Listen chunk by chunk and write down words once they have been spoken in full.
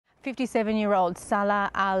57-year-old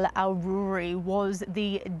Salah al-Aruri was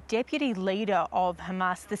the deputy leader of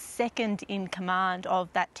Hamas, the second in command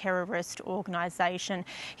of that terrorist organisation.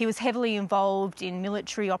 He was heavily involved in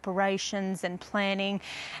military operations and planning,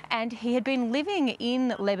 and he had been living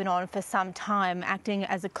in Lebanon for some time, acting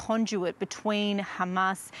as a conduit between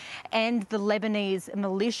Hamas and the Lebanese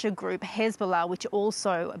militia group Hezbollah, which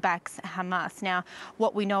also backs Hamas. Now,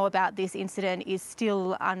 what we know about this incident is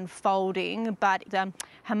still unfolding, but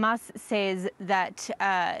Hamas says that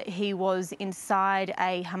he was inside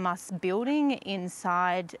a Hamas building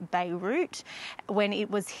inside Beirut when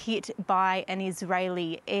it was hit by an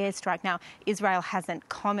Israeli airstrike. Now, Israel hasn't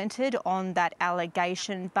commented on that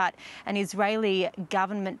allegation, but an Israeli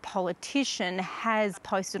government politician has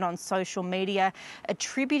posted on social media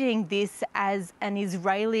attributing this as an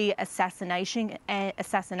Israeli assassination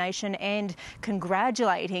and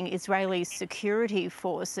congratulating Israeli security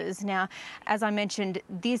forces. Now, as I mentioned,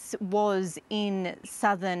 this was in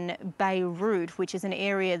southern Beirut, which is an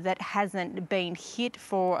area that hasn't been hit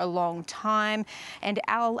for a long time, and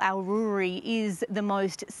al-Aruri is the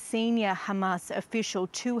most senior Hamas official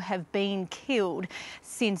to have been killed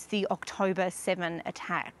since the October 7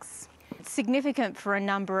 attacks. It's significant for a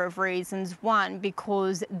number of reasons. One,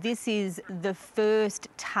 because this is the first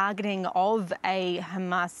targeting of a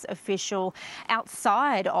Hamas official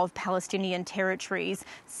outside of Palestinian territories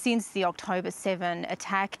since the October 7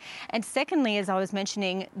 attack. And secondly, as I was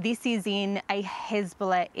mentioning, this is in a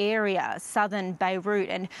Hezbollah area, southern Beirut.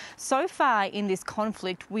 And so far in this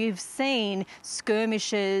conflict, we've seen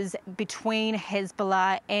skirmishes between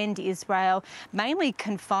Hezbollah and Israel, mainly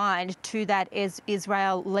confined to that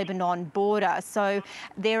Israel-Lebanon border. So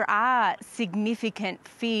there are significant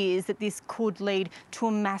fears that this could lead to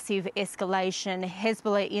a massive escalation.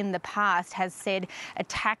 Hezbollah in the past has said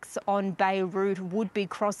attacks on Beirut would be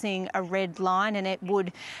crossing a red line, and it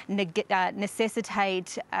would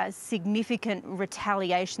necessitate significant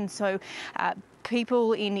retaliation. So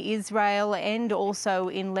people in Israel and also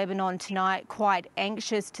in Lebanon tonight quite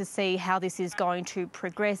anxious to see how this is going to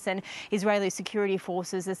progress, and Israeli security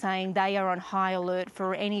forces are saying they are on high alert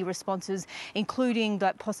for any responses, including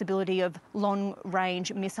the possibility of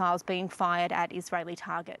long-range missiles being fired at Israeli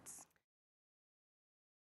targets.